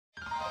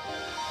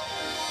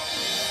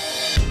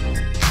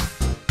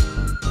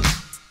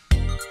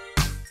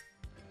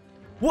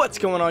What's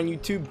going on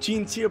YouTube?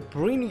 Jeans here,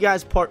 bringing you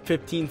guys part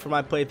 15 for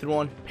my playthrough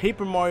on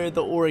Paper Mario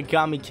the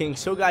Origami King.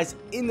 So guys,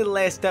 in the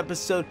last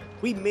episode,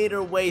 we made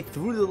our way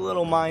through the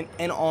little mine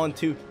and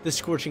onto the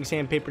scorching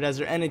sandpaper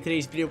desert. And in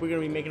today's video, we're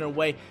going to be making our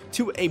way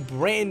to a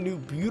brand new,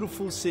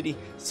 beautiful city.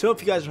 So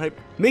if you guys are hyped,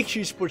 make sure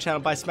you support the channel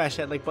by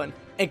smashing that like button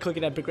and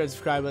clicking that big red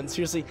subscribe button.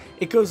 Seriously,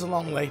 it goes a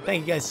long way.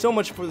 Thank you guys so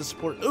much for the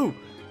support. Ooh,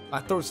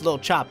 my throat's a little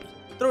choppy.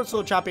 Throat's a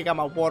little choppy. I got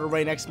my water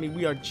right next to me.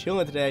 We are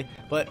chilling today,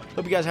 but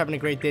hope you guys are having a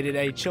great day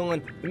today.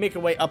 Chilling. We make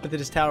our way up into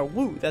this tower.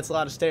 Woo, that's a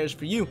lot of stairs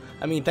for you.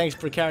 I mean, thanks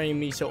for carrying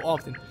me so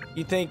often.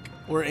 You think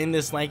we're in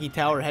this lanky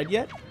tower head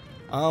yet?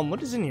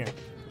 What is in here?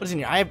 What is in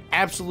here? I have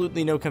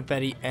absolutely no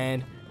confetti,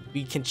 and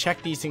we can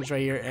check these things right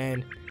here.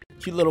 And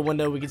cute little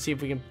window. We can see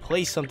if we can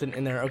place something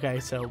in there. Okay,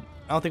 so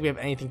I don't think we have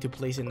anything to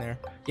place in there.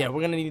 Yeah, we're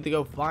gonna need to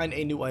go find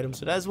a new item.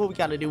 So that's what we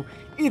gotta do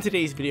in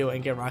today's video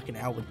and get rocking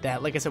out with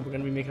that. Like I said, we're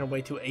gonna be making our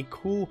way to a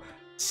cool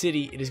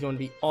city. It is going to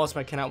be awesome.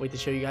 I cannot wait to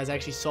show you guys. I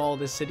actually saw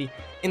this city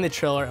in the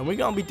trailer, and we're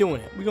gonna be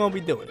doing it. We're gonna be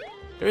doing it.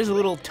 There is a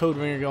little toad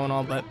ringer going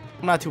on, but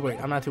I'm not too worried.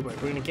 I'm not too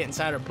worried. We're gonna get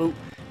inside our boot,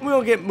 and we're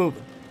gonna get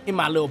moving. Hit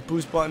my little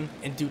boost button,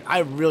 and dude, I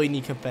really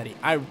need confetti.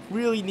 I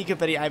really need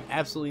confetti. I have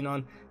absolutely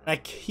none, and I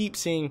keep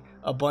seeing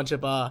a bunch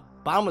of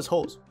bottomless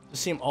holes.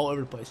 Just see them all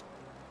over the place.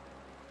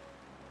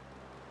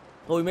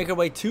 Well, we make our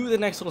way to the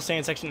next little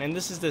sand section, and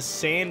this is the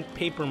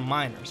sandpaper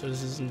miner. So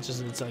this isn't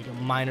just, it's like a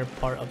minor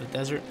part of the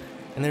desert.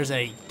 And there's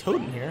a toad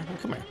in here. Oh,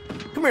 come here.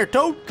 Come here,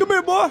 toad. Come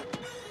here, boy.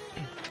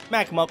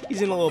 Smack him up.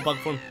 He's in a little bug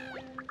form.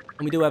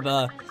 And we do have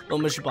a little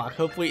mystery block.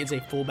 Hopefully, it's a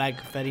full bag of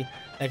confetti.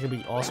 That could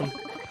be awesome.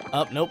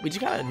 Nope. We just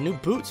got new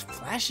boots.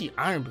 Flashy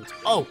iron boots.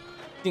 Oh,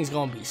 thing's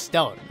going to be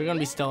stellar. They're going to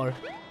be stellar.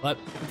 But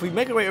if we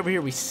make our way over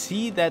here, we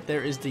see that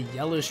there is the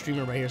yellow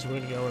streamer right here. So we're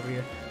going to go over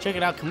here. Check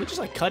it out. Can we just,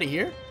 like, cut it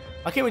here?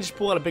 Why can't we just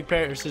pull out a big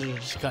pair of scissors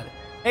and just cut it?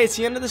 Hey, it's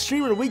the end of the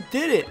streamer. We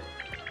did it.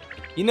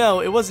 You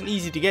know, it wasn't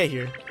easy to get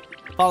here.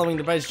 Following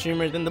the red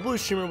streamer, then the blue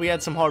streamer, we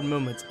had some hard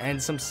moments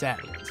and some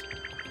sad ones.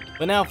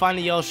 But now,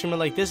 finding a yellow streamer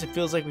like this, it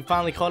feels like we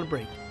finally caught a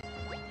break.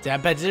 I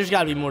bet there's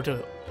gotta be more to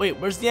it. Wait,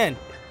 where's the end?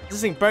 Is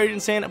this thing buried in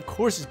sand? Of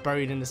course it's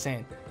buried in the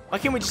sand. Why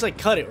can't we just like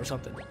cut it or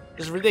something?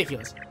 This is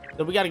ridiculous.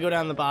 So we gotta go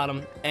down the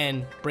bottom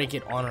and break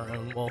it on our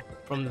own. Well,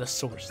 from the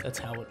source. That's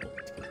how it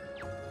works.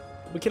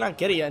 We cannot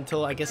get it yet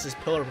until I guess this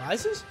pillar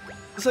rises?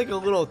 It's like a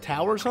little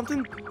tower or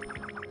something?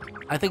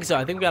 I think so.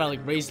 I think we gotta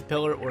like raise the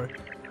pillar or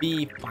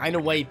find a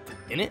way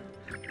in it.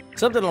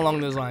 Something along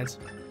those lines.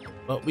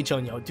 But we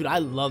chilling, yo. Dude, I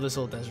love this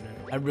little desert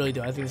area. I really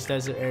do. I think this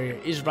desert area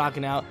is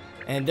rocking out.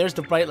 And there's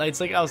the bright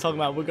lights. Like I was talking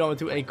about, we're going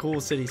to a cool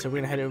city. So we're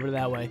going to head over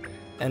that way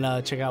and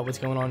check out what's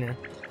going on here.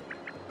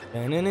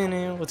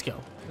 Let's go.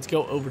 Let's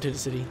go over to the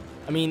city.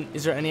 I mean,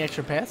 is there any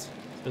extra paths?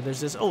 So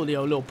there's this, oh,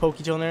 little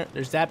Pokey on there.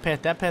 There's that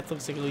path. That path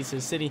looks like it leads to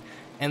the city.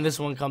 And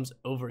this one comes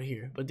over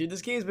here. But dude,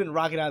 this game's been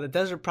rocking out. The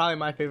desert probably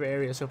my favorite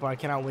area so far. I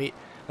cannot wait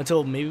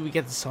until maybe we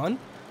get the sun.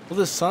 Will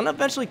the sun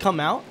eventually come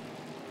out?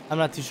 I'm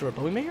not too sure,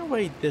 but we make our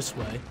way this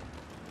way.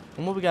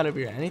 And what we got over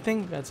here?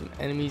 Anything? We got some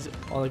enemies,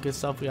 all the good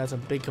stuff. We got some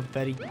big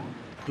confetti.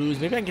 Boos.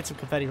 Maybe I can get some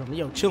confetti from me.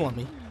 Yo, chill on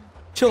me.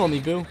 Chill on me,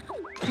 boo.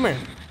 Come here.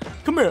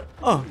 Come here.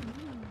 Oh.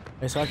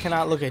 Okay, so I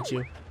cannot look at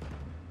you.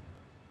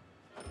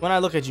 When I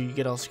look at you, you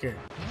get all scared.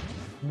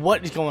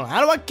 What is going on? How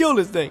do I kill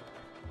this thing?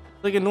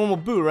 It's like a normal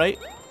boo, right?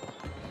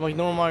 Like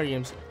normal Mario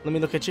games. Let me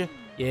look at you.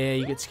 Yeah,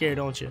 you get scared,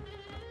 don't you?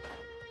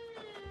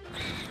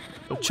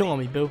 Yo, chill on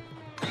me, boo.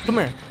 Come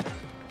here.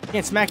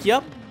 Can't smack you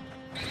up.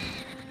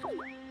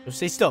 So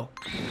stay still.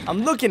 I'm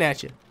looking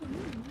at you.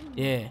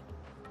 Yeah.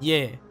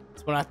 Yeah.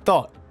 That's what I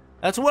thought.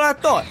 That's what I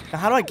thought. Now,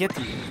 how do I get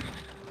to you?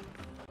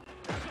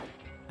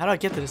 How do I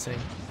get to this thing?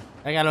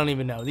 Like, I don't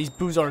even know. These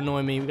boos are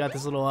annoying me. We got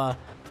this little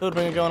toad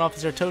ringer going off.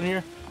 Is there a toad in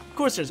here? Of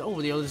course there's.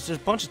 Oh, there's just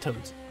a bunch of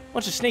toads. A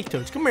bunch of snake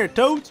toads. Come here,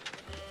 toads.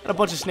 Got a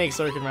bunch of snakes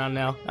lurking around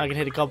now. I can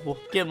hit a couple.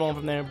 Get one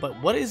from there.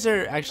 But what is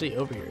there actually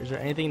over here? Is there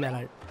anything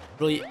that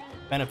really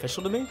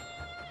beneficial to me?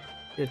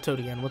 Get a toad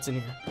again. What's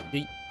in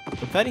here?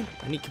 Confetti?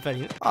 I need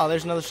confetti. Oh,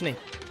 there's another snake.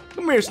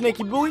 Come here,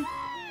 snaky boy.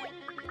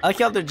 I like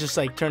how they're just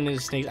like turning into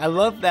snakes. I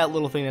love that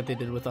little thing that they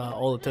did with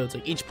all the toads.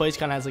 Like each place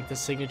kind of has like the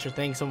signature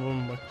thing. Some of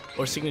them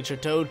or signature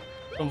toad.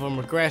 Some of them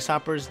are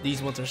grasshoppers.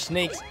 These ones are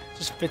snakes.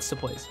 Just fits the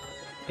place.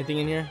 Anything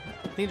in here?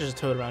 I think there's a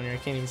toad around here. I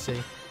can't even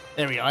see.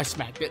 There we go. I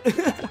smacked it.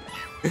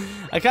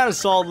 I kind of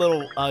saw a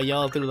little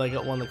yellow through like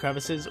one of the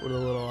crevices or the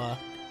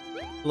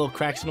little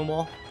cracks in the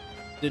wall.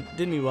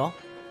 Did me well.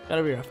 Got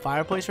over here a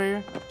fireplace right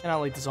here.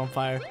 Cannot light this on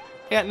fire.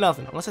 I got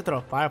nothing unless I throw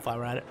a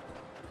firefly at it.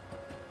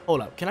 Hold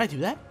up, can I do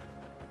that?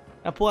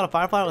 Can I pull out a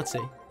firefly? Let's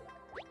see.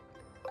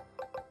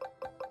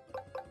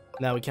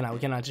 No, we cannot. We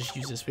cannot just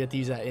use this. We have to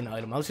use that in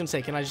item. I was gonna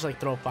say, can I just like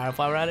throw a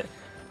firefly at it?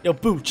 Yo,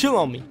 boo, chill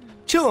on me.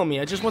 Chill on me.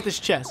 I just want this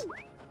chest.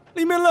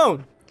 Leave me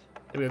alone.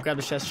 There we go. Grab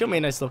the chest. Show me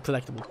a nice little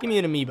collectible. Give me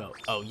an amiibo.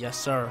 Oh yes,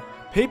 sir.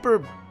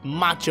 Paper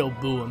Macho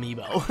Boo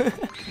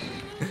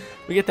amiibo.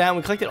 We get that and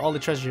we collected all the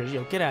treasure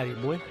here. Yo, get out of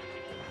here, boy.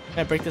 Can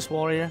I break this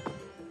wall right here?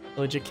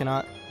 Legit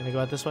cannot. Can I go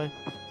out this way?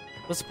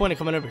 What's the point of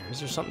coming over here?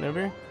 Is there something over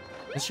here?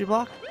 Mystery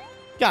block?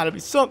 Gotta be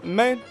something,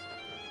 man.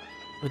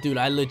 But dude,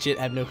 I legit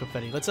have no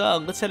confetti. Let's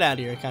head out of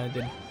here. I kind of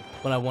did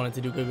what I wanted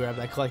to do. Go grab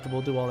that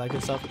collectible, do all that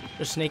good stuff.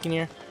 There's a snake in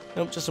here.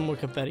 Nope, just some more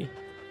confetti.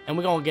 And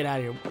we're gonna get out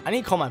of here. I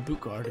need to call my boot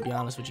guard, to be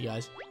honest with you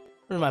guys.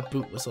 Where's my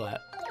boot whistle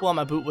at? Pull out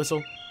my boot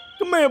whistle.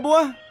 Come here,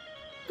 boy.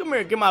 Come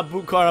here, get my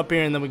boot car up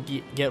here, and then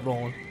we get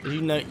rolling. As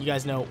you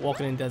guys know,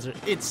 walking in the desert,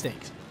 it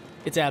stinks.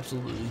 It's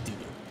absolutely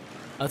doo-doo.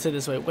 Let's head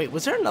this way. Wait,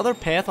 was there another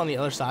path on the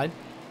other side?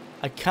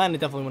 I kind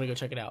of definitely want to go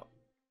check it out.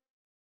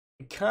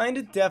 I kind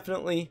of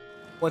definitely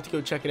want to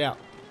go check it out.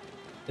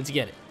 Let's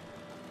get it.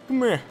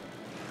 Come here.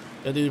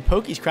 Yo, dude,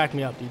 Pokey's cracked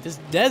me up, dude. This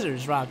desert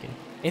is rocking.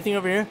 Anything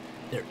over here?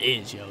 There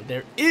is, yo.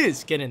 There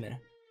is. Get in there.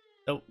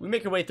 So, we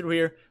make our way through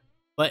here.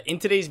 But in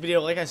today's video,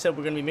 like I said,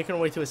 we're going to be making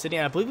our way to a city.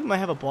 And I believe we might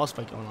have a boss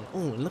fight going on. Oh,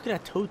 and look at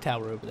that toad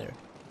tower over there.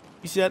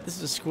 You see that? This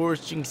is a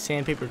scorching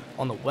sandpaper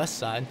on the west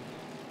side.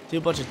 See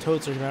a bunch of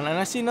toads circling around. And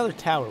I see another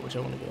tower, which I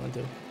want to go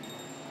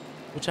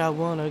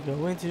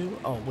into.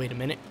 Oh, wait a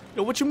minute.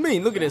 Yo, what you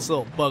mean? Look at this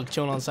little bug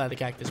chilling on the side of the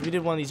cactus. We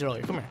did one of these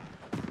earlier. Come here.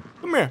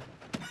 Come here.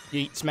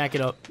 Yeet, smack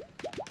it up.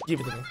 Give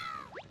it to me.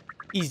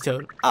 Easy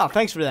toad. Ah,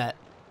 thanks for that.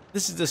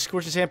 This is the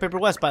Scorching Sandpaper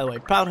West, by the way.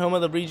 Proud home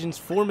of the region's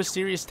 4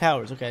 mysterious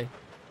towers. Okay.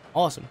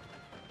 Awesome.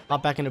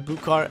 Hop back in the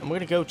boot cart, and we're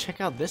going to go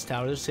check out this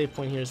tower. There's a save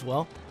point here as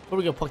well. Before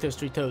we go pluck those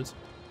 3 toads.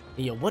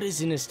 Hey, yo, what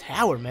is in this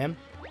tower, man?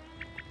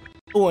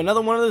 Oh,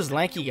 another one of those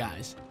lanky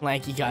guys.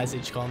 Lanky guys, they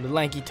just call them. The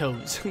lanky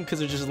toads. Because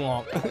they're just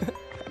long.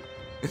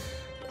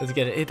 Let's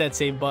get it. Hit that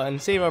save button.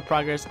 Save our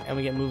progress, and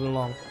we get moving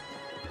along.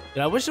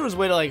 Dude, I wish there was a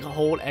way to, like,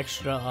 hold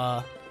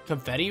extra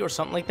confetti or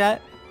something like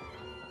that.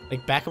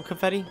 Like, backup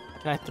confetti.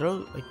 Can I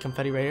throw, like,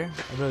 confetti right here?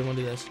 I really want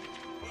to do this.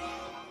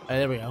 Alright,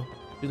 there we go.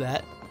 Do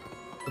that.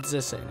 What does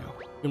this say now?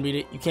 You can read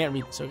it. You can't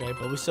read this, okay?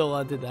 But we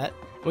still did that.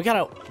 We got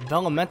a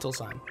elemental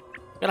sign.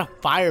 We got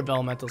a fire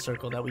elemental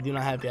circle that we do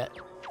not have yet.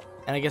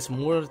 And I guess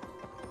more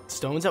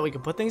stones that we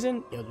can put things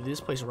in. Yo, dude, this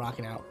place is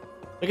rocking out.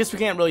 I guess we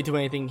can't really do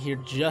anything here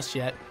just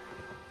yet.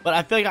 But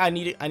I feel like I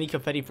need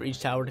confetti for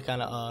each tower to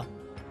kind of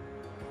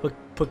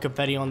put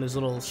confetti on those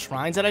little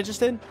shrines that I just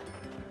did.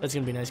 That's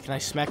gonna be nice. Can I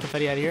smack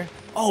confetti out of here?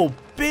 Oh,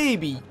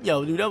 baby!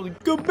 Yo, dude, that was a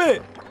good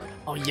bit.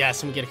 Oh,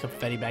 yes, I'm gonna get a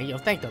confetti bag. Yo,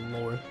 thank the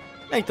Lord.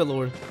 Thank the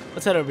Lord.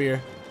 Let's head over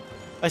here.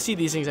 If I see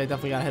these things, I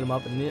definitely gotta hit them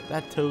up. And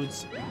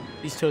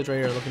these toads right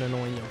here are looking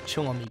annoying. Yo,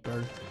 chill on me,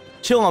 bird.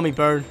 Chill on me,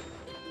 bird.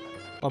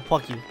 I'll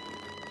pluck you.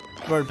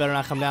 Bird better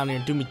not come down here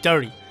and do me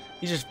dirty.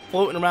 He's just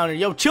floating around here.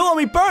 Yo, chill on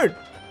me, bird!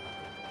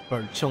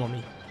 Bird, chill on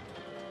me.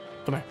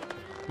 Come here.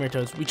 Come here,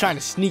 toads. We trying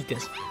to sneak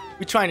this.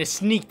 We trying to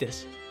sneak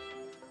this.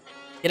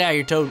 Get out of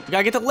here, toad. We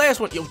gotta get the last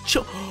one. Yo,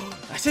 chill.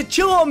 I said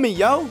chill on me,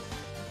 yo.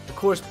 Of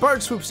course,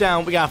 bird swoops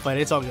down. We gotta fight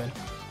it. It's all good.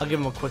 I'll give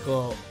him a quick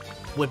little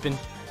whipping.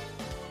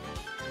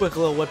 Quick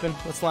little whipping.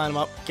 Let's line them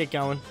up. Get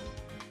going.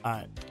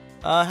 Alright.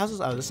 How's this?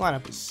 Oh, this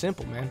lineup is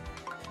simple, man.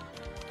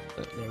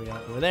 There we go.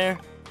 Over there.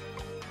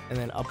 And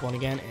then up one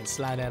again and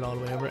slide that all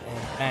the way over.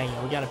 And bang,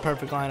 yo, we got a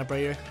perfect lineup right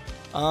here.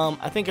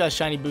 I think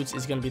Shiny Boots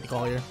is gonna be the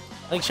call here.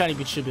 I think Shiny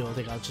Boots should be able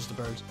to take out just the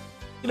birds.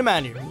 Get them out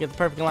of here. We get the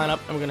perfect lineup,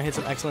 and we're gonna hit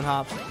some excellent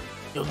hops.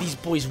 Yo, these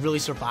boys really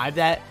survived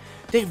that.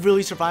 They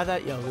really survived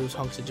that. Yo, those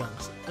hunks of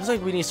junks. It's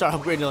like we need to start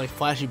upgrading to like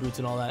flashy boots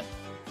and all that.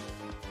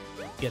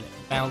 Get it.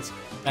 Bounce,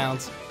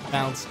 bounce,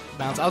 bounce,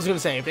 bounce. I was gonna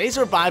say, if they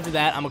survived to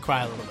that, I'm gonna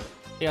cry a little bit.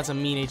 They got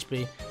some mean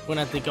HP. We're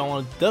gonna have to go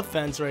on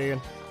defense right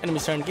here.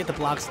 Enemy's turn. Get the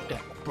blocks. Yeah,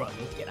 bro,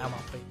 get out of my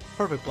face.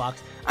 Perfect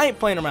blocks. I ain't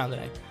playing around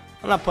today.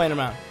 I'm not playing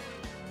around.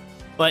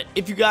 But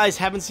if you guys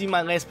haven't seen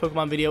my last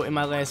Pokemon video, in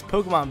my last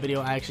Pokemon video,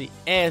 I actually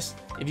asked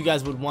if you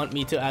guys would want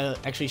me to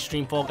actually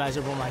stream Fall Guys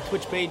over on my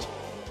Twitch page.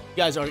 If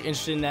you guys are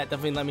interested in that,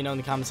 definitely let me know in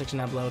the comment section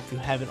down below if you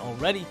haven't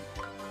already.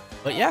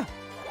 But yeah,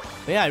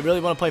 I really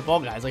want to play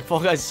Fall Guys. Like, Fall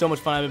Guys is so much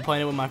fun. I've been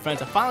playing it with my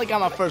friends. I finally got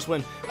my first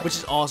win, which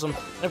is awesome.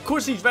 And of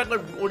course, these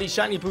regular or these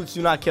shiny boots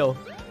do not kill.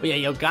 But yeah,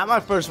 yo, got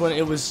my first one.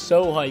 It was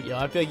so hype, yo.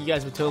 I feel like you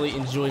guys would totally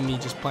enjoy me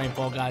just playing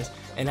Fall Guys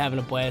and having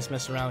a blast,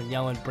 messing around,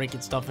 yelling,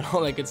 breaking stuff, and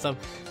all that good stuff.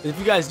 If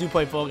you guys do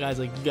play Fall Guys,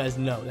 like, you guys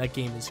know that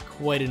game is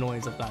quite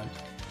annoying sometimes.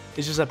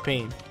 It's just a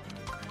pain.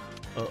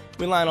 But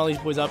we line all these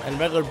boys up, and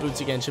regular boots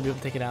again should be able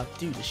to take it out.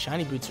 Dude, the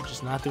shiny boots are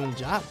just not doing the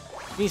job.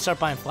 We need to start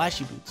buying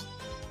flashy boots.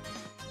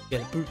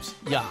 Get it, boots.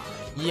 Yeah.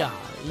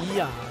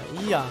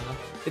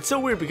 It's so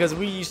weird because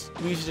we used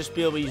to just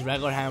be able to use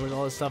regular hammers,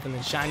 all this stuff, and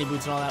then shiny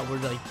boots and all that were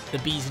like the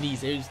bee's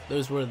knees.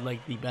 Those were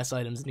like the best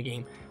items in the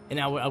game. And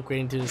now we're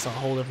upgrading to this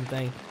whole different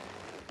thing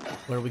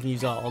where we can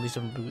use all these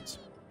different boots.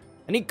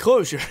 I need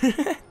closure.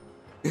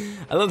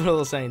 I love the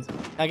little sayings. Can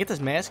I get this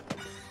mask?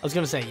 I was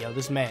gonna say, yo,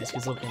 this mask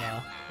is looking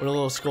where the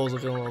little skull's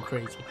looking a little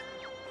crazy.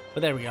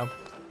 But there we go.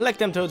 Like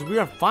them toads, we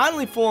are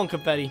finally full on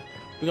confetti.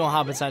 We're gonna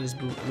hop inside this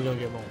boot and we're gonna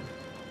get rolling.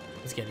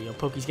 Let's get it, yo.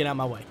 Pokeys, get out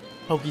my way.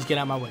 Pokeys, get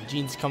out my way.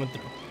 Jeans is coming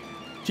through.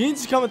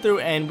 Jeans is coming through,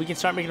 and we can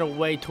start making our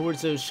way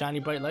towards those shiny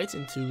bright lights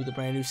into the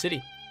brand new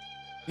city.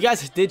 You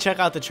guys did check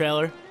out the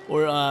trailer,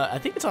 or I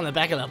think it's on the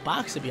back of the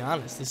box, to be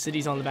honest. The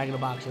city's on the back of the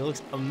box. It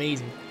looks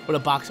amazing. Or the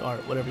box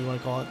art, whatever you want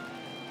to call it.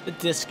 The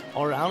disc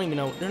art, I don't even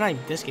know. They're not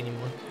even disc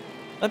anymore.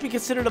 That be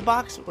considered a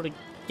box, or the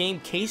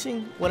game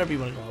casing, whatever you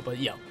want to call it. But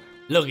yo,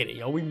 Look at it,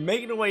 yo. We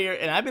making our way here,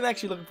 and I've been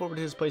actually looking forward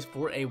to this place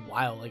for a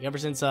while. Like, ever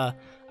since I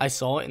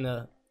saw it in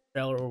the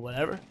trailer or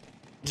whatever. It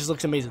just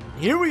looks amazing.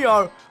 Here we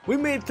are. We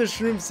made it to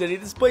Shroom City.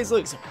 This place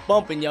looks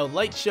bumping, yo.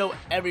 Light show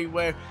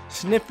everywhere.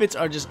 Snippets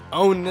are just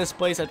owning this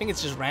place. I think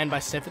it's just ran by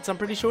Snippets, I'm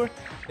pretty sure.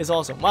 It's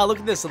awesome. Wow, look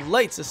at this. The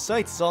lights, the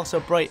sights is all so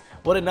bright.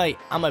 What a night.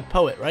 I'm a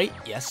poet, right?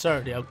 Yes,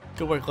 sir. Yo,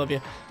 good work, love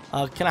you.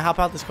 Can I hop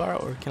out this car,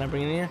 or can I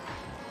bring it in here?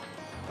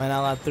 Am I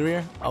not allowed through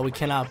here? Oh, we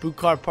cannot. Boot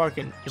car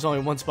parking. There's only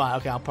one spot.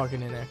 Okay, I'll park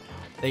it in there.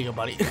 There you go,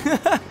 buddy.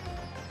 There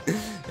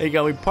you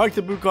go. We parked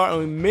the boot car, and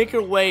we make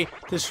our way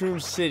to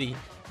Shroom City.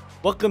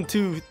 Welcome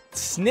to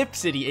Snip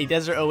City, a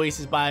desert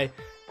oasis by,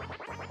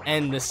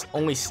 and this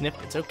only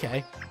snippets.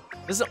 Okay,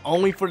 this is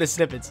only for the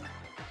snippets.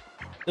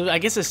 I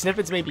guess the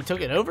snippets maybe took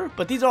it over,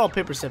 but these are all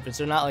paper snippets.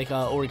 They're not like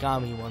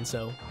origami ones,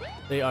 so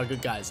they are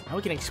good guys. Now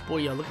we can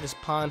explore. Yo, look at this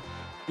pond.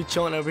 We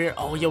chilling over here.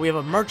 Oh, yo, we have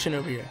a merchant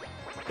over here.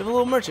 We have a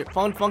little merchant.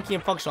 Fun, funky,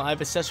 and functional. I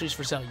have accessories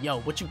for sale. Yo,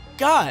 what you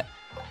got?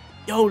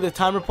 Yo, the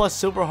timer plus,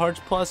 silver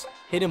hearts plus,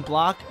 hidden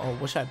block. Oh,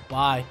 what should I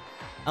buy?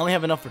 I only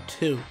have enough for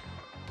 2.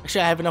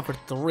 Actually, I have enough for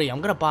 3.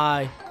 I'm gonna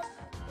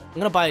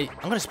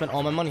spend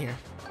all my money here.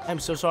 I'm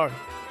so sorry.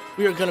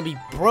 We are gonna be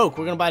broke.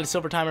 We're gonna buy the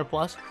silver timer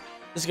plus.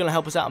 This is gonna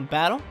help us out in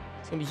battle.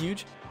 It's gonna be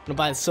huge. I'm gonna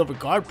buy the silver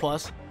guard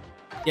plus.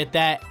 Get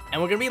that.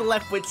 And we're gonna be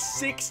left with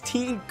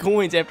 16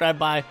 coins after I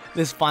buy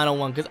this final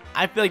one. Because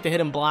I feel like the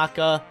hidden block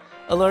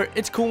alert,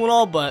 it's cool and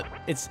all, but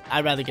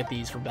I'd rather get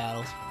these for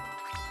battles.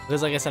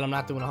 Because like I said, I'm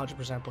not doing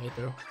 100%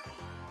 playthrough.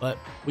 But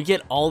we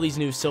get all these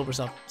new silver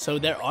stuff. So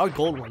there are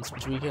gold ones,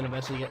 which we can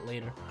eventually get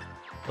later.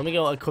 Let me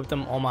go equip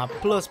them on my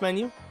plus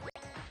menu.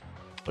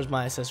 Where's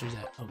my accessories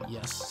at? Oh,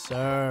 yes,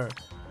 sir.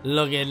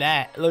 Look at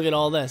that. Look at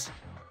all this.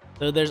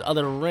 So there's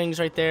other rings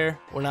right there.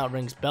 Or not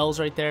rings, bells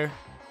right there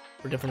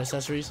for different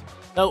accessories.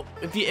 So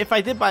if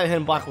I did buy the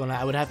hidden block one,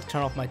 I would have to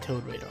turn off my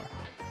toad radar.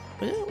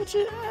 Which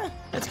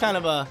that's kind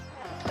of a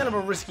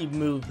risky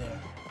move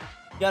there.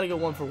 You gotta go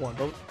 1 for 1.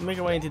 But make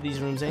our way into these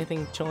rooms.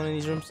 Anything chilling in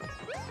these rooms?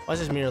 Why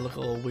does this mirror look a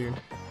little weird?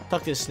 Talk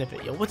to this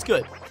snippet. Yo, what's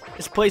good?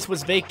 This place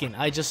was vacant.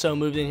 I just so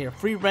moved in here.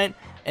 Free rent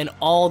and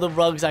all the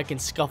rugs I can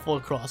scuffle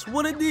across.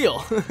 What a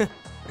deal.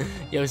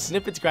 Yo,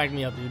 snippets crack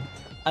me up, dude.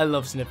 I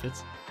love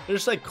snippets. They're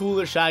just like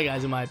cooler Shy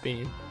Guys in my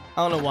opinion.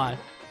 I don't know why.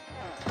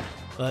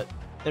 But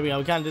there we go.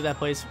 We kind of did that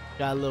place.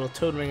 Got a little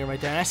toad ringer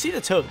right there. And I see the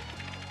toad.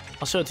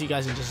 I'll show it to you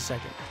guys in just a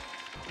second.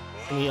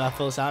 Let me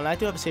fill this out. And I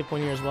do have a save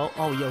point here as well.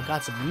 Oh, yo,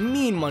 got some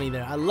mean money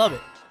there. I love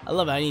it. I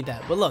love it. I need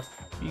that. But look,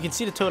 you can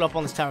see the toad up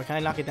on this tower. Can I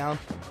knock it down?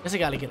 I guess I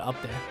gotta get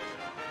up there.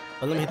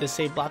 But let me hit this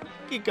save block.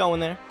 Get going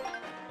there.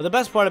 But the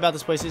best part about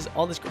this place is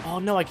all this. Oh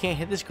no, I can't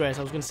hit this grass.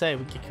 I was gonna say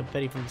we get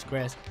confetti from this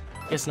grass.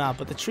 Guess not.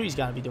 But the trees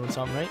gotta be doing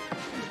something, right?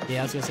 Yeah,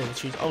 I was gonna say the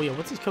trees. Oh yeah,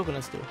 what's these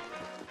coconuts do?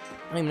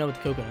 I don't even know what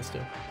the coconuts do.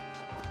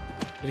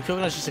 Did the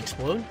coconuts just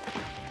explode?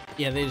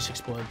 Yeah, they just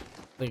explode.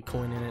 Like a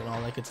coin in it and all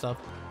that good stuff.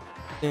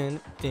 Hey,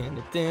 hit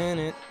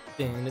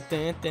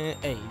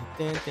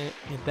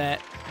that.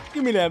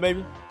 Give me that,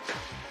 baby.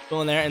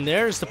 Go in there, and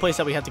there's the place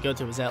that we have to go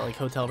to. Is that like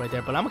hotel right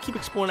there? But I'm gonna keep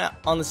exploring out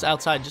on this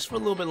outside just for a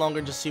little bit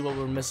longer, just see what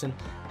we're missing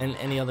and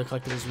any other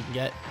collectibles we can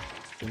get.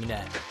 Give me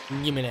that.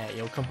 Give me that,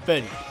 yo.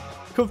 Confetti.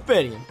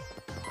 Confetti.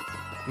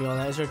 You know,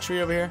 is there a tree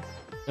over here?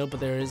 Nope, but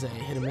there is a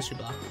hidden mystery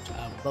block, which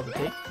I would love to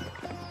take.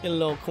 Get a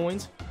little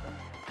coins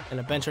and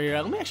a bench right here.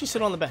 Let me actually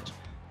sit on the bench.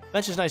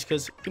 Bench is nice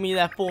because give me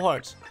that full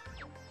hearts.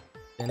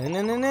 I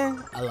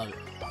love it.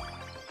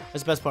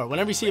 That's the best part.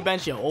 Whenever you see a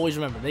bench, yo, always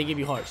remember they give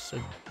you hearts.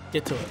 So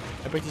get to it.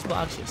 I break these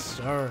blocks? Yes,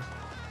 sir.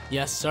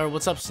 Yes, sir.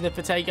 What's up,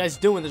 Snippets? How you guys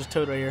doing? There's a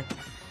toad right here.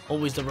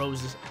 Always the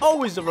roses.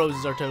 Always the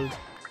roses are toads.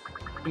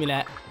 Give me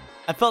that.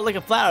 I felt like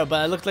a flower, but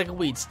I looked like a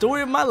weed.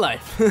 Story of my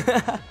life.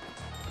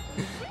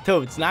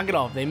 Toads, knock it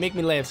off. They make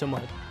me laugh so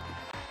much.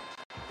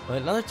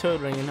 But another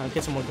toad ringing. I'll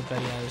get some more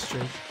confetti out of this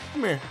tree.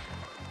 Come here.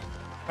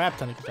 Crap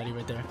ton of confetti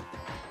right there.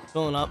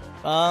 Filling up.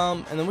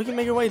 And then we can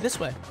make our way this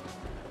way.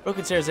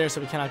 Broken stairs there,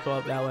 so we cannot go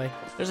up that way.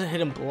 There's a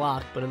hidden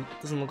block, but it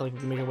doesn't look like we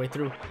can make our way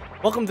through.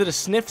 Welcome to the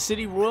Sniff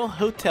City Royal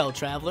Hotel,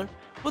 traveler.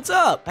 What's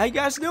up? How you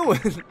guys doing?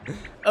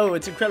 Oh,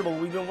 it's incredible.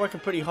 We've been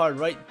working pretty hard,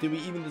 right? Do we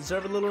even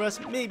deserve a little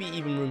rest? Maybe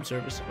even room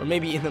service, or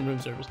maybe in the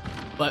room service.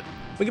 But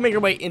we can make our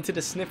way into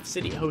the Sniff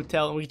City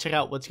Hotel, and we can check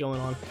out what's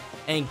going on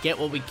and get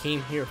what we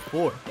came here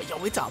for. But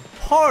yo, it's a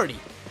party.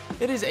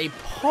 It is a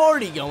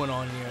party going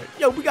on here.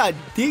 Yo, we got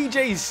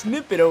DJ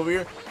Snippet over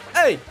here.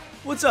 Hey!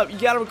 What's up? You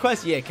got a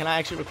request? Yeah, can I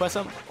actually request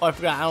something? Oh, I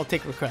forgot. I don't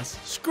take requests.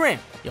 Scram!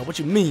 Yo, what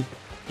you mean?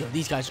 Yo,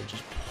 these guys are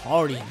just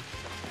partying.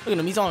 Look at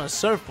him. He's on a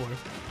surfboard.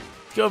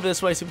 Let's go over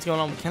this way, see what's going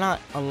on. We cannot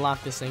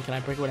unlock this thing. Can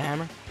I break it with a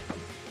hammer?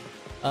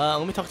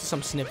 Let me talk to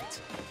some snippets.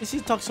 Let's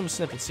talk to some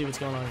snippets, see what's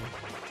going on here.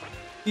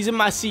 He's in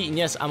my seat, and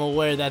yes, I'm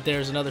aware that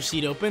there's another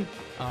seat open.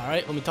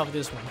 Alright, let me talk to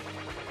this one.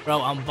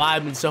 Bro, I'm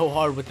vibing so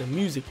hard with the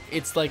music.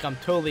 It's like I'm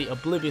totally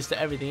oblivious to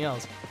everything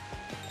else.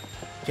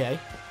 Okay.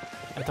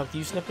 Can I talk to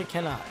you, Snippet?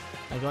 Cannot.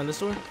 Can I go in this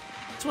door?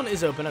 This one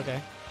is open,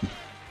 okay.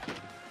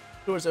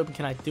 Door's open,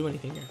 can I do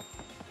anything here?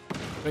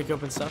 Break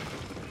open stuff.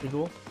 Pretty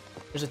cool.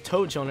 There's a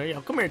toad chilling there.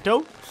 Yo, come here,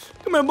 toad.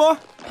 Come here, boy.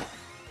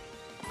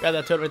 Grab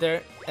that toad right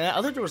there. And that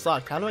other door's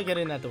locked. How do I get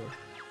in that door?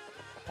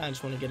 I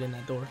just want to get in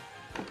that door.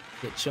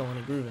 Get chilling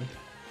and grooving.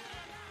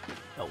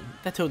 Oh,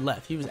 that toad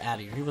left. He was out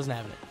of here. He wasn't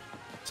having it.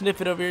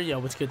 Sniffit over here. Yo,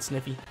 what's good,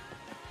 Sniffy?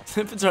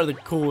 Sniffits are the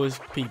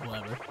coolest people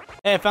ever.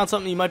 Hey, I found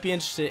something you might be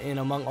interested in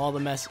among all the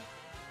mess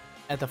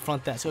at the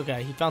front desk.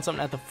 Okay, he found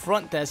something at the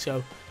front desk,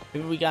 so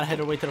maybe we gotta head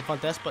our way to the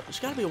front desk, but there's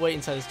gotta be a way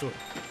inside this door.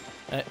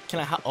 Can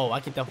I hop? Oh, I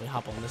can definitely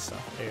hop on this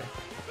stuff. There.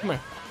 Come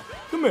here.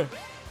 Come here.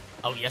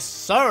 Oh, yes,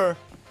 sir.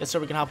 Yes, sir,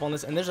 we can hop on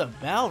this. And there's a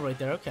valve right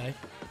there. Okay.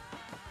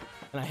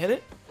 Can I hit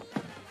it?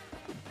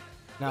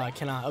 No, I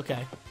cannot.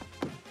 Okay.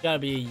 Gotta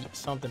be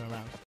something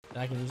around that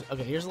I can use.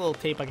 Okay, here's a little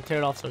tape. I can tear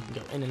it off so we can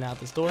go in and out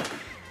this door.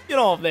 Get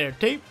off there,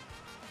 tape.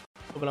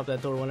 Open up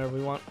that door whenever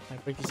we want. Can I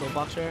break these little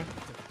blocks right here?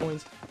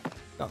 Coins.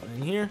 Nothing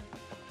in here.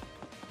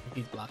 Break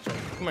these blocks right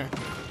here. Come here.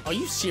 Are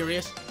you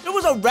serious? There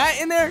was a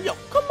rat in there? Yo,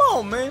 come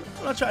on, man.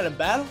 I'm not trying to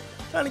battle.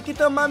 I'm trying to get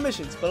done my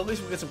missions. But at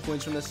least we'll get some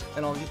coins from this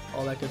and all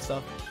that good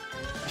stuff.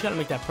 Just gotta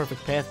make that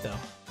perfect path, though.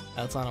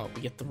 That's on out.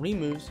 We get 3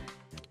 moves.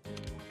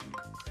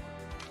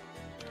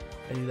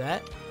 I do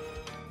that.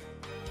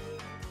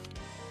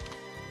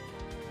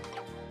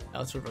 Now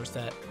let's reverse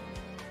that.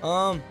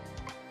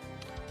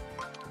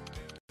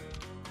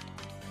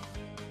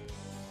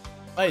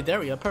 Hey, there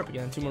we go. Perfect.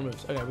 And 2 more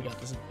moves. Okay, we got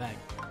this in the bag.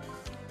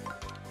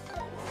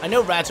 I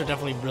know rats are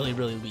definitely really,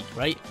 really weak,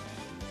 right?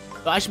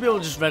 But I should be able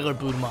to just regular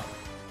boot them up.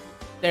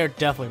 They're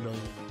definitely really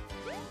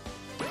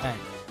weak. Bang.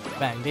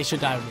 Bang. They should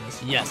die with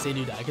this. Yes, they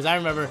do die. Because I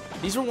remember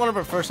these were one of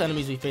our first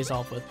enemies we faced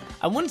off with.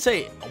 I wouldn't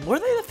say... Were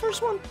they the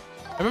first one?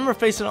 I remember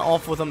facing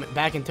off with them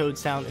back in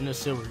Toad's Town in the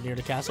sewer near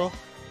the castle.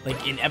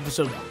 Like in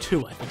episode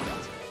 2, I think it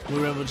was. We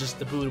were able just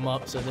to boot them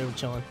up, so they were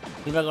chilling.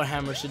 The regular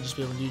hammer should just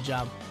be able to do the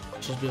job.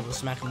 Should be able to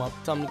smack them up.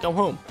 Tell them to go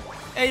home.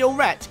 Hey, yo,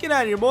 rats, get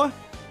out of here, boy.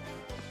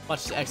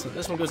 Watch this. Excellent.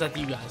 This one goes out to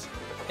you guys.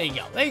 There you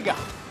go. There you go.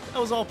 That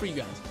was all for you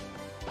guys.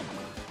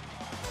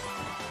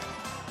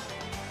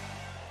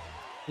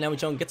 Now we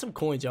go and get some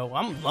coins, yo.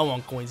 I'm low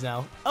on coins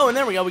now. Oh, and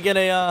there we go. We get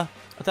a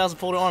 1,000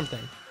 folded arm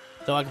thing.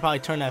 So I can probably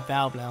turn that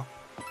valve now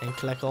and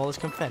collect all this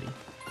confetti.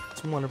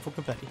 Some wonderful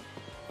confetti.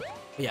 But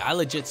yeah, I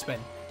legit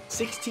spent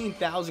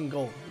 16,000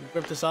 gold.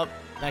 Rip this up,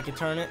 and I can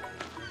turn it.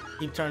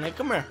 Keep turning it.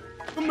 Come here.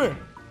 Come here.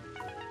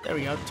 There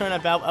we go. Turn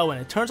that valve. Oh,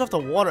 and it turns off the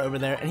water over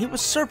there. And he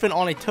was surfing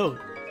on a toad.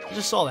 I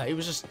just saw that. He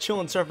was just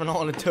chilling, surfing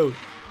on a toad.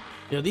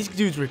 Yo, these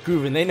dudes were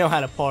grooving. They know how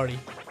to party.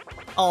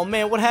 Oh,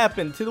 man, what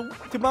happened to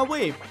my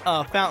wave?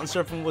 Fountain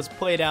surfing was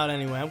played out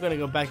anyway. I'm going to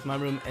go back to my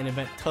room and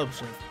invent tub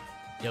surf.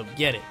 Yo,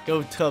 get it.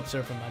 Go tub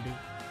surfing, my dude.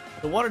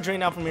 The water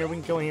drained out from here. We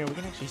can go in here. We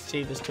can actually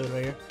save this toad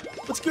right here.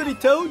 What's goody,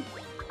 toad?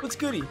 What's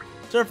goody?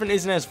 Surfing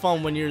isn't as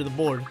fun when you're the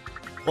board.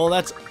 Well,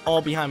 that's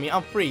all behind me.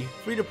 I'm free.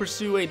 Free to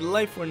pursue a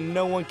life where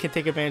no one can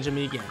take advantage of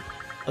me again.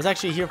 I was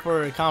actually here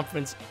for a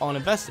conference on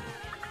investing.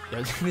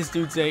 Yo, this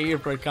dude's here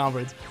for a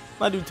conference.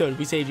 My dude Toad,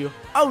 we saved you.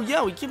 Oh,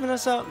 yeah, we giving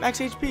us a max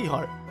HP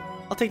heart.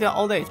 I'll take that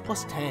all day. It's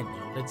plus 10.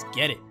 Yo, let's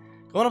get it.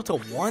 Going up to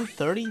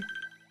 130?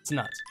 It's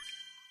nuts.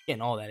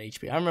 Getting all that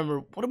HP. I remember,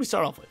 what did we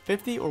start off with?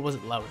 50 or was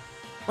it lower?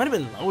 Might have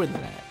been lower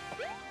than that.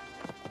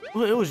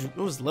 It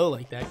was low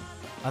like that.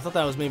 I thought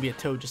that was maybe a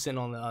toad just sitting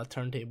on the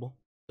turntable.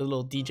 The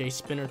little DJ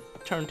spinner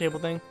turntable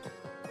thing.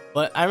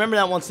 But I remember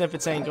that one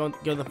snippet saying go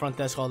to the front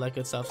desk, all that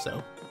good stuff.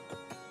 So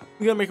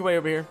we gotta make our way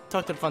over here,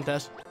 talk to the front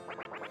desk.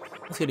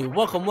 Let's go, dude.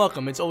 Welcome,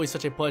 welcome. It's always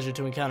such a pleasure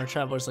to encounter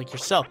travelers like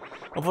yourself.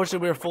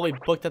 Unfortunately, we are fully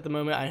booked at the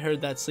moment. I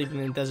heard that sleeping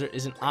in the desert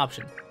is an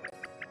option.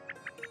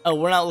 Oh,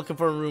 we're not looking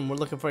for a room. We're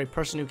looking for a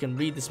person who can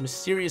read this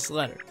mysterious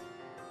letter.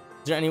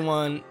 Is there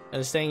anyone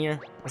that is staying here?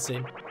 Let's see.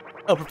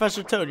 Oh,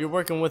 Professor Toad, you're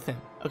working with him.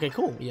 Okay,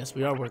 cool. Yes,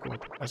 we are working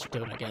with Professor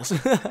Toad, I guess.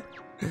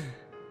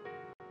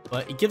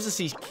 But it gives us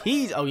these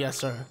keys. Oh, yes,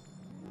 sir.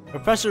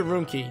 Professor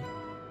room key.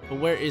 But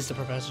where is the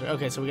professor?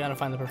 Okay, so we gotta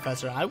find the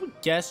professor. I would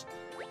guess...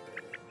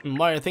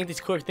 Mario, I think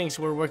these clerk thinks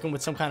we're working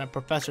with some kind of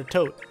Professor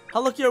Toad.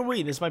 How lucky are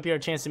we? This might be our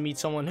chance to meet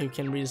someone who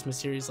can read this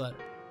mysterious letter.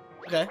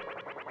 Okay.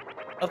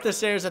 Up the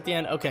stairs at the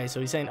end. Okay, so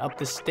he's saying up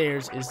the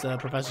stairs is the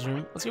professor's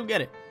room. Let's go get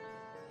it.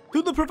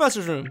 To the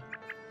professor's room.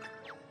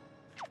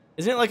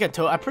 Isn't it like a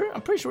toad?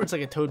 I'm pretty sure it's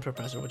like a toad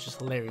professor, which is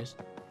hilarious.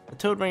 The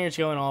toad ringer's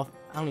going off.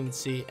 I don't even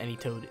see any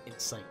toad in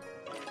sight.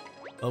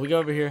 Well, we go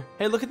over here.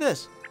 Hey, look at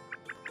this.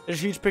 There's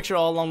a huge picture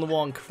all along the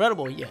wall.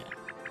 Incredible, yeah.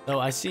 So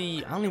I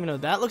see, I don't even know.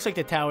 That looks like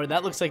the tower.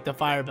 That looks like the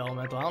fire bell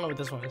elemental. I don't know what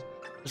this one is.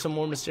 There's some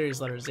more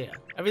mysterious letters. Yeah.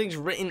 Everything's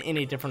written in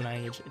a different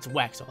language. It's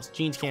wax sauce.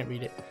 Jeans can't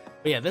read it.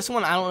 But yeah, this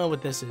one, I don't know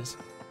what this is.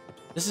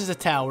 This is a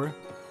tower.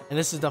 And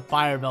this is the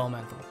fire bell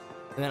elemental.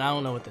 And then I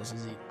don't know what this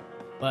is either.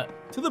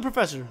 But to the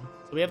professor's room.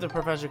 So we have the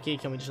professor key.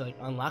 Can we just like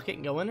unlock it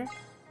and go in there?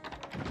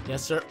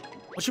 Yes, sir.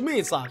 What you mean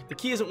it's locked? The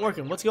key isn't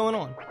working. What's going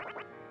on?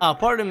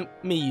 Pardon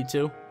me, you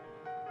two.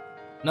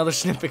 Another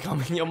snippet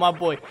coming. Yo, my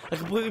boy. I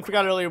completely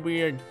forgot earlier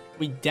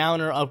we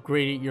downer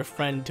upgraded your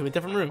friend to a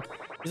different room.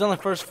 He's on the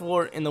first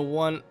floor in the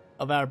one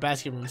of our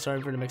basket rooms.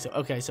 Sorry for the mix-up.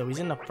 Okay, so he's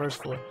in the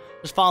first floor.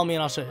 Just follow me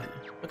and I'll show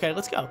you. Okay,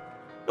 let's go.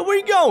 Yo, where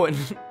you going?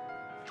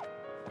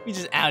 He's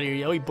just out here,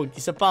 yo. He booked.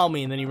 He said follow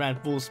me and then he ran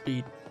full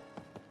speed.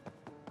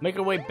 Make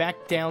our way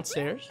back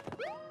downstairs.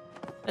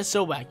 That's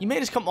so whack. You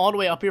made us come all the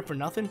way up here for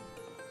nothing?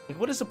 Like,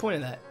 what is the point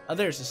of that? Oh,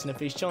 there's the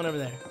Sniffy. He's chilling over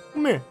there.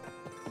 Come here.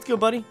 Let's go,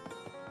 buddy.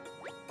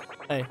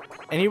 Hey,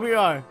 and here we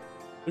are.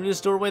 Through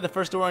this doorway, the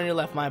first door on your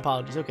left. My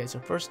apologies. Okay, so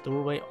first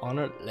doorway on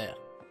our left.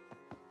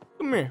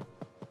 Come here.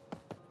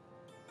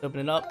 Open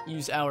it up.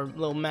 Use our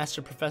little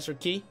master professor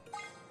key.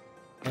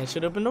 And it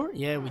should open door?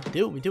 Yeah, we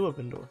do. We do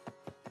open door.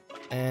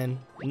 And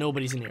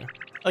nobody's in here.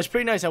 Oh, it's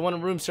pretty nice. I won a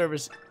room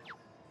service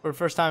for the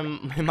first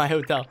time in my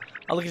hotel.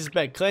 Oh, look at this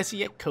bed. Classy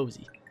yet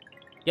cozy.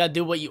 You gotta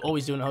do what you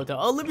always do in a hotel.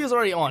 Oh, Olivia's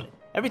already on it.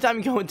 Every time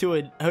you go into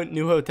a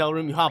new hotel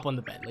room, you hop on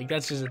the bed. Like,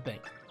 that's just a thing.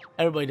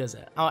 Everybody does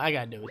that. Oh, I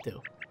gotta do it,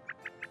 too.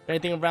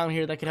 Anything around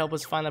here that could help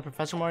us find that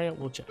Professor Mario?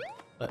 We'll check.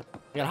 But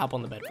we gotta hop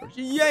on the bed first.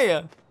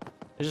 Yeah!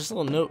 There's this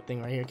little note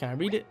thing right here. Can I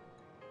read it?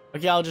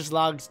 Archaeologist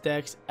logs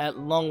decks. At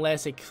long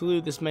last, a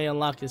clue. This may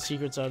unlock the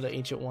secrets of the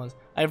ancient ones.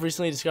 I have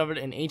recently discovered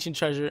an ancient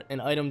treasure,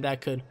 an item that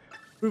could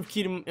prove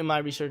key in my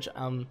research.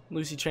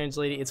 Lucy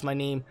translated it's my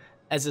name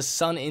as a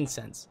sun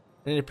incense,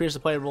 and it appears to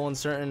play a role in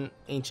certain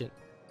ancient.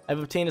 I've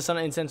obtained a sun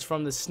incense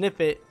from the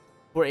snippet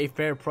for a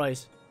fair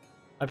price.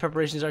 My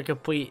preparations are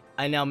complete.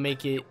 I now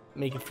make it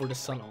for the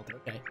sun altar.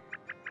 Okay.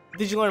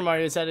 Did you learn,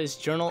 Mario? Is that his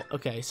journal?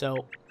 Okay,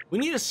 so we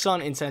need a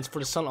sun incense for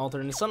the sun altar,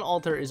 and the sun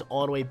altar is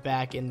all the way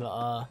back in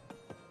the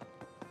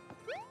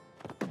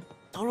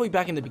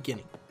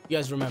beginning. You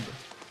guys remember?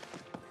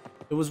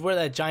 It was where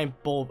that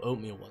giant bowl of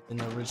oatmeal was in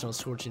the original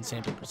Scorching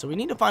Sandpaper. So we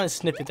need to find a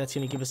snippet that's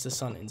gonna give us the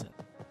sun incense.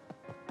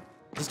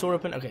 Is this door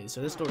open? Okay,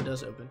 so this door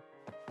does open.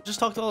 Just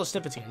talk to all the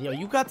snippets again. Yo,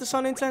 you got the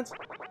sun incense?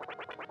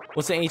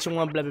 What's the ancient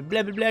one? Blah, blah,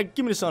 blah, blah, blah.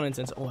 Give me the sun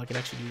incense. Oh, I can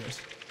actually do this.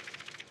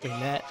 Getting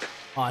that.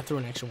 Oh, I threw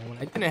an extra one.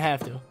 I didn't have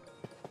to.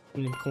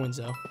 We need coins,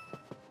 though.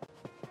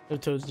 No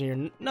toads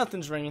here.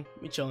 Nothing's ringing.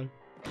 We chilling.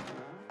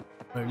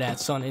 Where that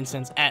sun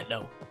incense at,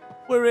 though?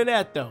 Where it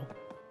at, though?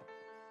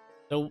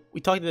 So, we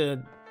talked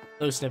to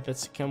those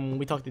snippets. Can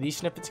we talk to these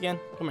snippets again?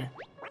 Come here.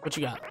 What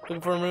you got?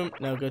 Looking for a room?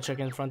 No, go check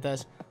in the front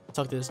desk.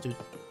 Talk to this dude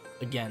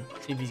again.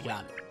 See if he's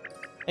got it.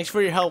 Thanks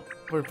for your help.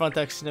 For front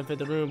desk snippet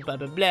the room. Blah,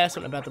 blah, blah.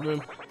 Something about the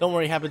room. Don't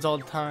worry, it happens all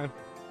the time.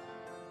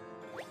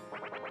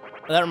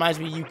 Oh, that reminds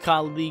me, you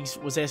colleagues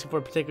was asking for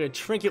a particular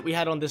trinket we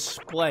had on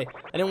display.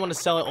 I didn't want to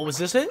sell it. Oh, is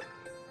this it?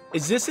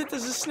 Is this it?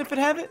 Does this snippet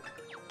have it?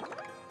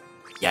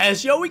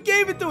 Yes, yo, we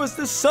gave it to us.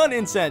 The sun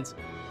incense.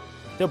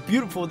 They're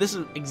beautiful. This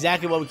is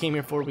exactly what we came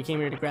here for. We came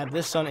here to grab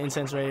this sun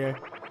incense right here.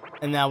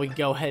 And now we can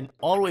go ahead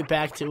all the way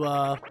back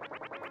to,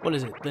 what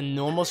is it? The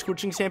normal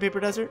Scorching Sandpaper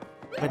Desert?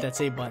 Hit that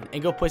save button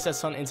and go place that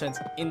sun incense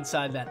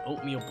inside that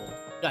oatmeal bowl.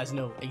 You guys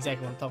know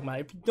exactly what I'm talking about.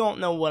 If you don't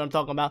know what I'm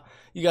talking about,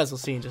 you guys will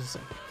see in just a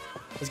second.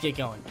 Let's get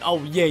going.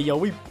 Oh, yeah, yo,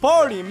 we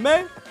partying,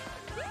 man.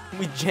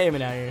 We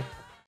jamming out here.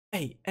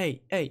 Hey,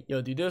 hey, hey.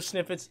 Yo, dude, those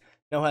snippets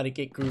know how to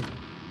get groovy.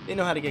 They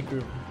know how to get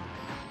groovy.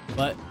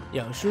 But,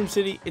 yo, Shroom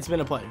City, it's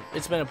been a pleasure.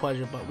 It's been a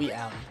pleasure, but we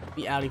outie.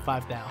 We outie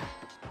 5,000.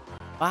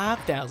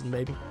 5,000,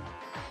 baby.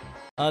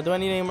 Do I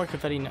need any more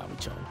confetti? No, we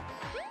chilling.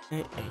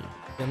 Hey, hey.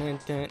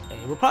 Hey,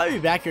 we'll probably be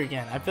back here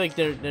again. I feel like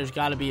there's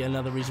got to be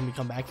another reason we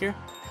come back here.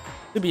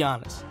 To be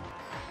honest,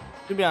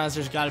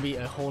 there's got to be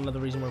a whole another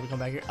reason where we come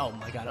back here. Oh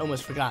my god, I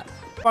almost forgot.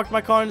 Parked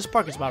my car in this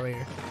parking spot right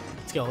here.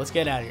 Let's go. Let's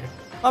get out of here.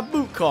 My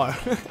boot car.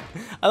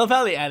 I love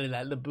how they added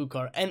that, the boot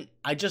car. And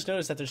I just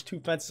noticed that there's two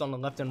fences on the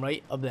left and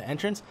right of the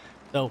entrance.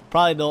 So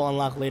probably they'll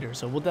unlock later.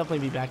 So we'll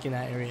definitely be back in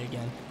that area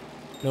again.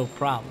 No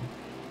problem.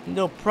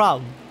 No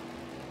problem.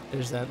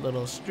 There's that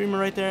little streamer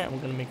right there, and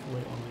we're gonna make our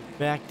way all the way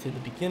back to the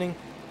beginning.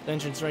 The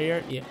entrance right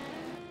here, yeah.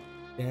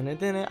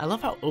 I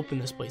love how open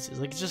this place is.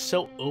 Like, it's just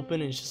so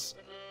open. And it's just,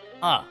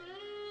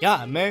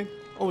 God, man,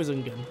 always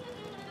looking good.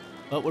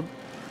 But we're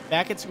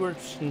back at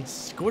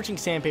Scorching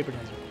Sandpaper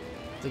Desert.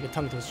 It's like a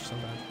tongue twister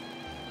sometimes.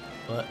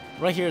 But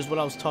right here is what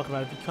I was talking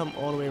about. If you come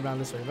all the way around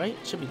this way, right?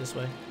 It should be this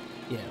way.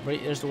 Yeah,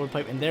 right there's the wood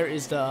pipe, and there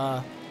is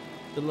the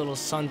little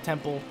sun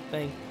temple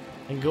thing.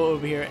 And go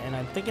over here, and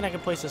I'm thinking I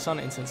can place a sun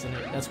incense in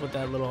it. That's what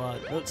that little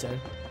note said.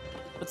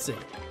 Let's see.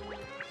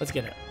 Let's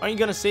get it. Aren't you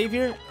gonna save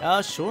here?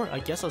 Sure. I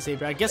guess I'll save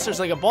here. I guess there's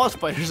like a boss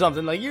fight or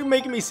something. Like, you're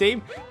making me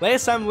save.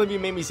 Last time Olivia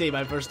made me save,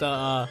 I first,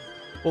 what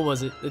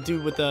was it? The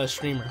dude with the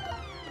streamer.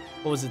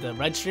 What was it? The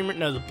red streamer?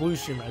 No, the blue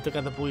streamer. I took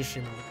out the blue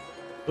streamer.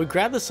 We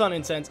grab the sun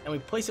incense, and we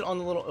place it on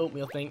the little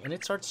oatmeal thing, and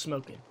it starts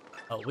smoking.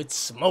 Oh, it's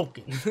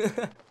smoking.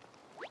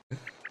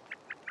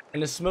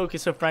 And the smoke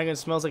is so fragrant,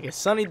 it smells like a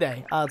sunny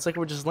day. It's like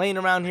we're just laying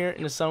around here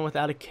in the sun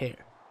without a care.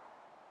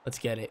 Let's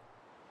get it.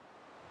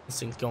 This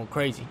thing's going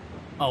crazy.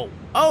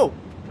 Oh!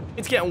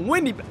 It's getting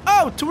windy.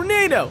 Oh,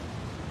 tornado!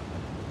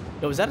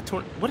 Yo, is that a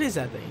tornado? What is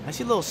that thing? I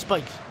see little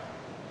spikes.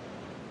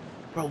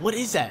 Bro, what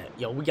is that?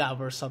 Yo, we gotta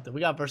verse something. We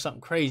gotta verse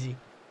something crazy.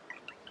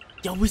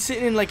 Yo, we're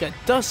sitting in like a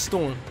dust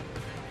storm.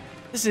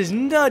 This is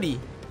nutty.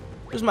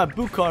 There's my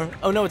boot car.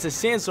 Oh no, it's a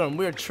sandstorm.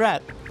 We're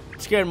trapped. I'm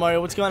scared,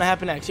 Mario. What's gonna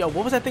happen next? Yo,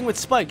 what was that thing with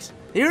spikes?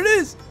 Here it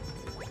is.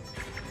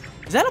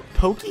 Is that a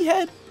Pokey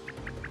head?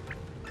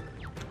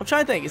 I'm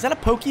trying to think. Is that a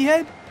Pokey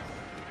head?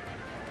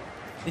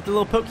 Like the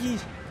little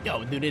Pokies?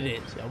 Yo, dude, it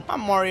is. Yo, my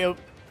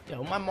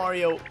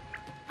Mario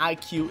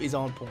IQ is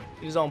on point.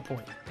 It is on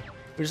point.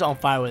 We're just on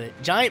fire with it.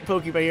 Giant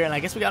Pokey right here, and I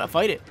guess we gotta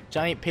fight it.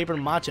 Giant Paper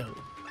Macho.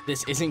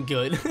 This isn't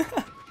good.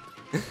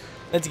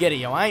 Let's get it,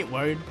 yo. I ain't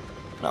worried.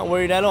 Not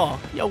worried at all.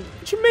 Yo,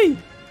 what you mean?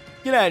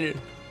 Get out of here.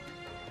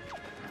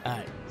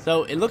 Alright,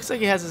 so it looks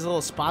like it has these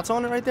little spots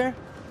on it right there.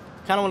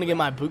 Kind of want to get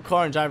my boot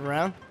car and drive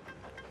around.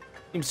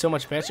 Seems so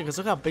much faster because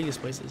look how big this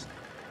place is.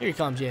 Here he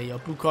comes, yeah, yo.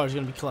 Boot car is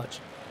going to be clutch.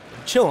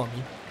 Chill on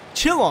me.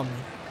 Chill on me.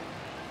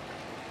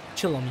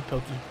 Chill on me,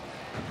 Pokey.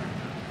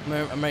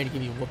 I'm ready to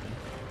give you a whooping.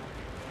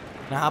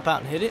 Can I hop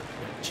out and hit it?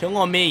 Chill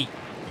on me.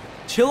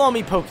 Chill on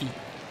me, Pokey.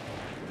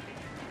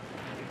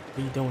 What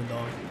are you doing,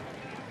 dog?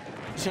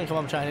 You just gonna come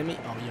up and try to hit me?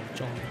 Oh, yo,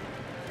 chill on me.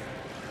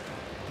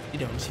 What you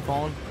doing? Is he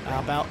falling? I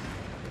hop out.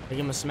 I give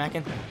him a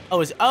smacking.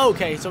 Oh,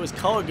 okay, so his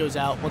color goes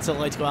out. Once the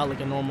lights go out like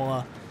a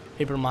normal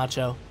Paper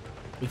Macho,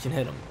 we can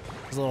hit him.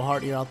 There's a little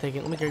heart here. I'll take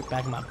it. Let me get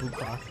back in my boot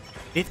car.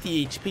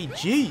 50 HP.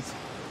 Jeez.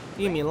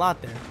 You gave me a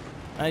lot there.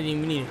 I didn't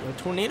even need it. Yo,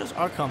 tornadoes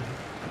are coming.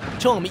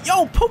 Chill on me.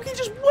 Yo, Pokey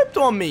just whipped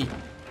on me.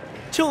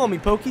 Chill on me,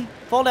 Pokey.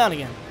 Fall down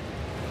again.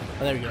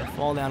 Oh, there we go.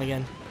 Fall down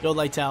again. Go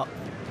lights out.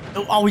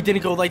 Oh, he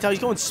didn't go lights out. He's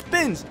going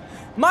spins.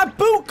 My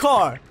boot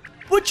car.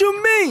 What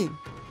you mean?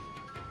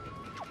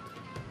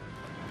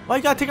 Why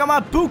you gotta take out my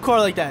boot car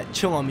like that?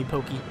 Chill on me,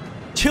 Pokey.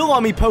 Chill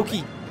on me,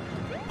 Pokey.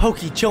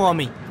 Pokey, chill on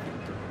me.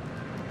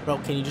 Bro,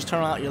 can you just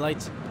turn out your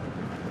lights?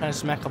 I'm trying to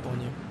smack up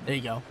on you. There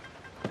you go.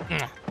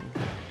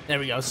 There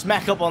we go.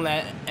 Smack up on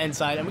that end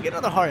side. And we get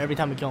another heart every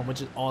time we kill him,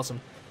 which is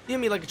awesome. He hit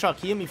me like a truck.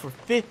 He hit me for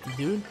 50,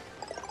 dude.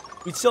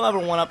 We'd still have a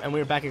 1-up, and we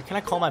were back here. Can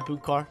I call my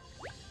boot car?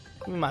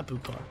 Give me my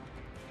boot car.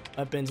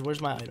 Weapons.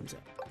 Where's my items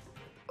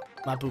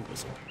at? My boot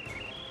whistle.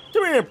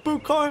 Come here,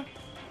 boot car.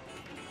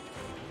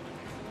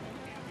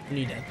 I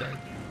need that thing.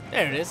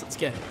 There it is. Let's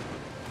get it.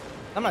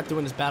 I'm not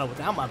doing this battle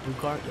without my boot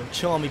car. Yo,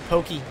 chill on me,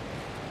 Pokey.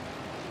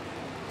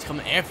 It's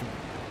coming after me.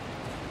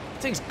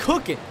 This thing's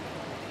cooking.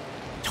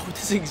 Yo,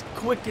 this thing's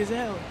quick as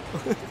hell.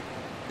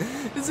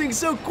 This thing's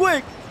so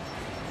quick.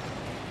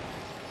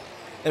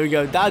 There we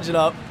go. Dodge it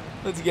up.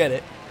 Let's get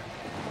it.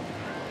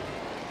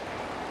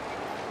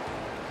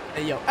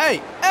 Hey, yo.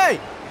 Hey! Hey!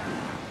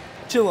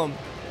 Chill him.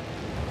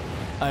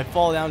 Alright,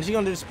 fall down. Is he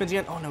gonna do the spins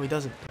again? Oh, no, he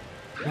doesn't.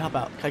 Hop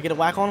out. Can I get a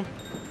whack on him?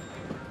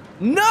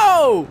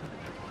 No!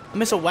 I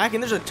missed a whack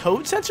and there's a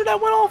toad sensor that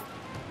went off?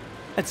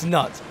 That's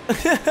nuts.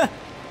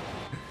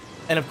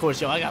 And of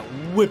course, yo, I got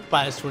whipped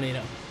by this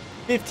tornado.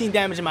 15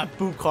 damage and my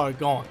boot car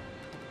gone.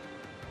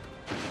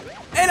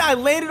 And I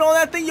landed on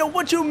that thing? Yo,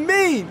 what you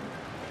mean?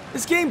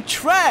 This game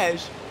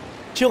trash.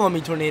 Chill on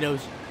me,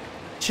 tornadoes.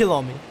 Chill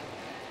on me.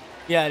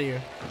 Get out of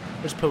here.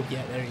 Where's Pokey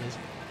at? There he is.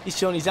 He's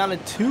chilling. He's down to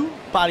 2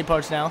 body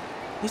parts now.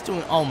 He's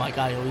doing... Oh my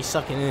god, yo, he's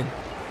sucking in.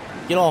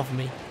 Get off of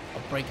me.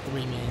 I'll break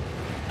 3, man.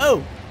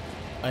 Oh!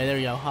 Alright, there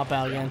we go. Hop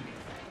out again.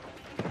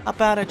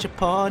 Hop out at your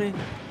party.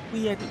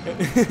 We at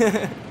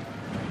the...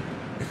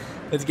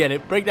 Let's get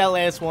it. Break that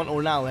last one.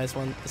 Or not last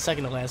one. The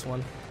second to last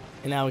one.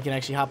 And now we can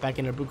actually hop back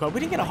into the boot car. We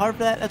didn't get a heart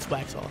for that. That's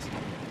wax sauce.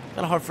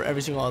 Got a heart for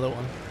every single other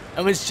one. I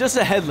mean, it's just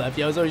a head left.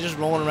 Yo, I was just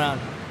rolling around.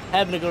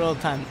 Having a good old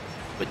time.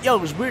 But yo,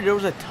 it was weird. There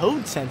was a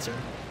toad sensor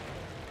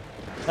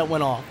that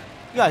went off.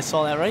 You guys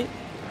saw that, right?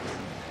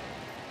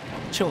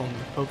 Chill on me,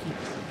 Pokey.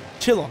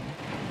 Chill on me.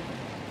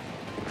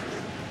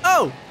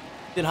 Oh!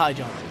 Did high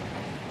jump.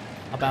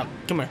 Hop out.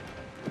 Come here.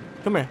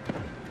 Come here.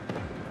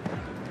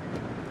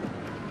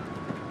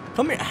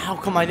 Come here. How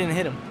come I didn't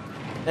hit him?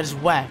 That is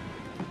whack.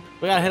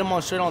 We gotta hit him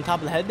on straight on top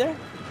of the head there.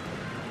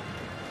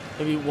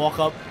 Maybe walk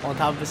up on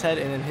top of his head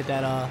and then hit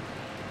that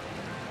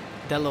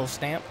that little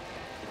stamp.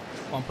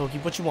 Come on, Pokey.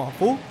 What you want,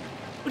 fool?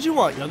 What you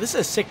want? Yo, this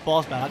is a sick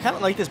boss battle. I kind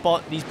of like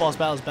these boss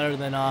battles better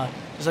than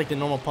just like the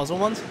normal puzzle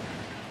ones.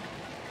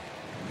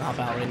 I'll hop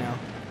out right now.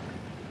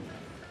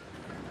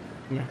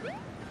 Come here.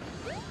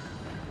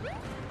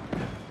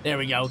 There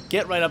we go.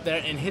 Get right up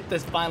there and hit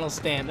this final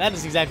stamp. That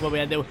is exactly what we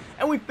had to do.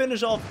 And we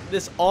finish off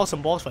this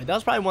awesome boss fight. That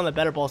was probably one of the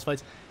better boss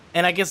fights.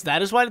 And I guess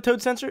that is why the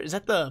toad sensor. Is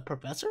that the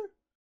professor?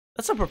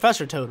 That's the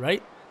Professor Toad,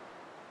 right?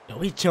 Yo,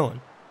 he's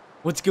chilling.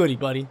 What's goody,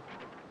 buddy?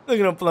 Look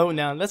at him floating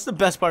down. That's the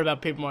best part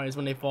about Paper Mario is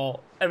when they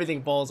fall.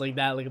 Everything falls like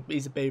that, like a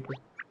piece of paper.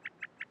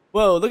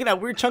 Whoa, look at that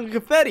weird chunk of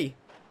confetti.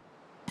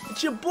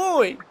 It's your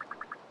boy.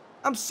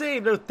 I'm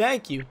saved. Oh,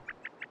 thank you.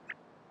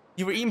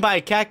 You were eaten by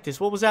a cactus.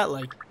 What was that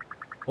like?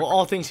 Well,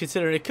 all things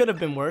considered, it could have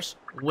been worse.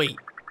 Wait,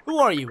 who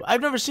are you?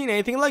 I've never seen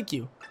anything like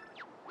you.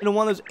 You know,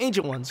 one of those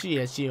ancient ones.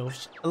 Yes, yo.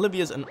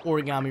 Olivia's an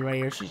origami right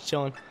here. She's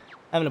chilling,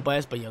 having a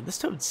blast. But yo, this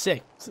toad's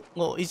sick.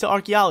 Well, he's the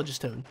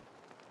archaeologist toad.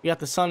 We got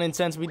the sun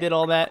incense. We did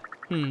all that.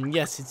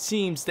 Yes, it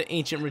seems the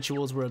ancient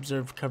rituals were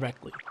observed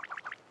correctly.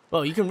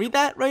 Well, you can read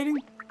that writing?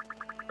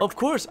 Of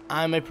course,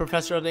 I'm a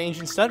professor of the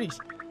ancient studies.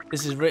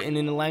 This is written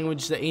in the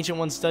language the ancient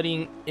ones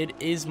studying. It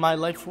is my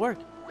life's work.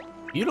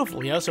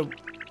 Beautiful, yo. So,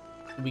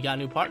 we got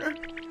a new partner?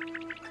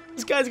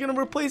 This guy's gonna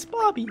replace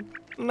Bobby.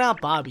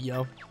 Not Bobby,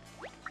 yo.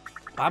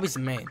 Bobby's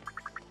the man.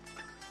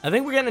 I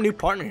think we're getting a new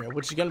partner here,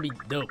 which is gonna be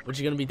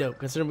dope.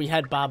 Considering we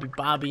had Bobby.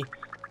 Bobby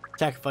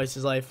sacrificed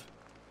his life.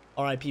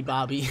 R.I.P.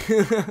 Bobby.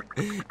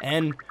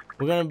 And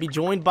we're gonna be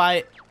joined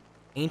by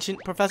ancient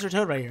Professor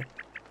Toad right here.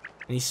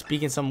 and he's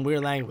speaking some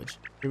weird language.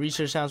 Your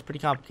research sounds pretty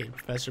complicated,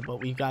 Professor,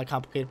 but we've got a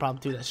complicated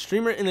problem too. That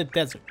streamer in the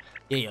desert.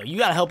 Yeah, yo, you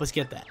gotta help us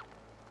get that.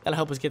 Gotta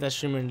help us get that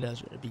streamer in the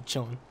desert. It'd be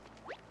chilling.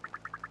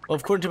 Well,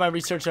 according to my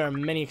research, there are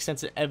many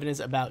extensive evidence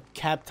about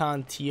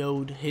Kapton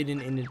Teode hidden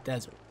in the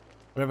desert.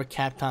 Whatever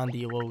Kapton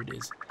Teode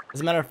is.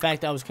 As a matter of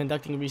fact, I was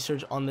conducting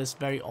research on this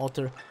very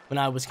altar when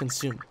I was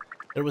consumed.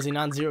 There was a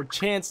non-zero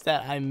chance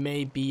that I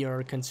may be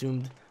or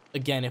consumed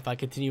again if I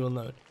continue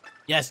alone.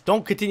 Yes,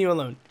 don't continue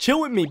alone.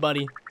 Chill with me,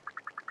 buddy.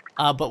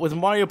 But with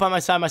Mario by my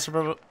side, my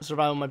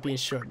survival might be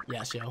ensured.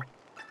 Yes, yo.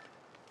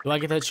 Do I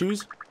get to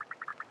choose?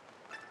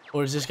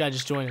 Or does this guy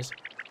just join us?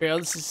 Yo,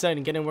 this is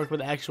exciting. Getting to work with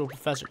the actual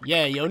professor.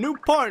 Yeah, yo, new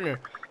partner.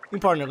 New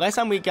partner. Last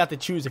time we got to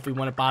choose if we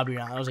wanted Bobby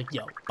around. I was like,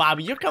 yo,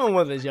 Bobby, you're coming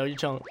with us, yo. You're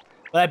chilling.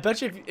 But I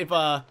bet you if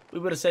we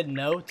would have said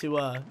no to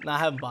not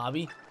having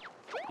Bobby,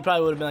 he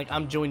probably would have been like,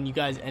 I'm joining you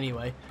guys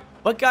anyway.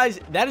 But guys,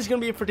 that is going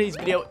to be it for today's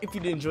video. If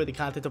you did enjoy the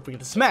content, don't forget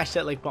to smash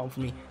that like button for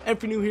me. And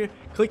if you're new here,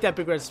 click that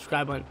big red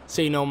subscribe button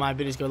so you know when my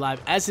videos go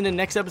live. As in the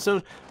next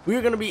episode, we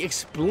are going to be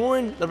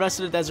exploring the rest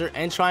of the desert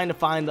and trying to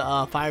find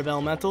the Fire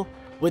Elemental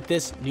with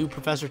this new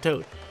Professor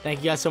Toad.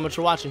 Thank you guys so much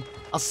for watching.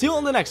 I'll see you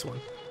on the next one.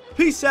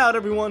 Peace out,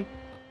 everyone.